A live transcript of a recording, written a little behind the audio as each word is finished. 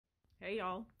Hey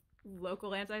y'all,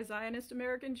 local anti-Zionist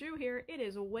American Jew here. It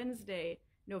is Wednesday,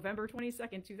 November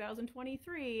 22nd,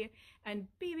 2023, and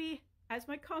Bibi, as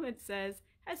my comment says,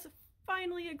 has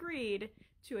finally agreed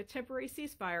to a temporary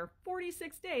ceasefire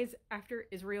 46 days after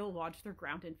Israel launched their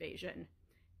ground invasion.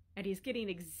 And he's getting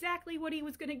exactly what he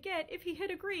was going to get if he had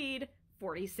agreed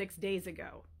 46 days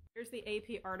ago. Here's the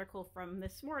AP article from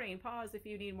this morning. Pause if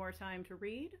you need more time to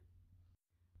read.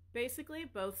 Basically,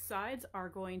 both sides are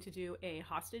going to do a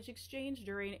hostage exchange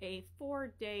during a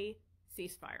 4-day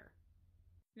ceasefire.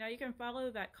 Now you can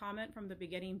follow that comment from the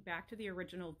beginning back to the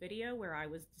original video where I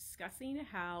was discussing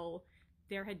how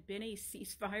there had been a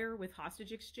ceasefire with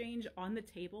hostage exchange on the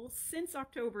table since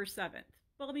October 7th.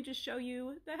 But let me just show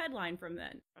you the headline from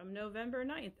then. From November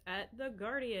 9th at The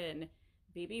Guardian,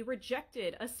 Bibi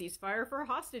rejected a ceasefire for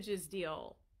hostages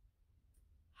deal.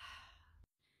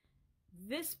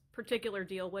 This particular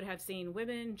deal would have seen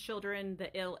women, children,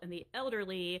 the ill, and the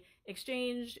elderly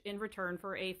exchanged in return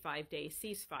for a 5-day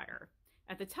ceasefire.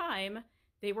 At the time,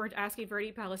 they weren't asking for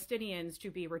any Palestinians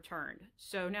to be returned.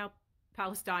 So now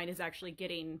Palestine is actually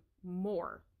getting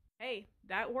more. Hey,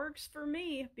 that works for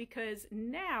me because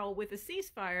now with a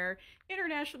ceasefire,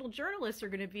 international journalists are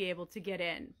going to be able to get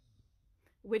in.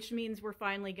 Which means we're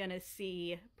finally going to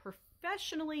see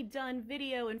professionally done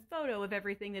video and photo of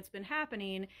everything that's been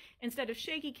happening instead of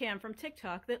shaky cam from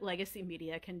TikTok that legacy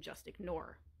media can just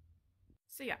ignore.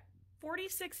 So yeah,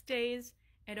 46 days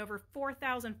and over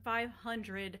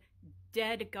 4,500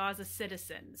 dead Gaza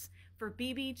citizens for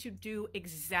Bibi to do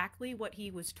exactly what he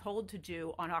was told to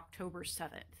do on October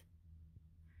 7th.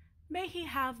 May he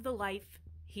have the life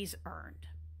he's earned.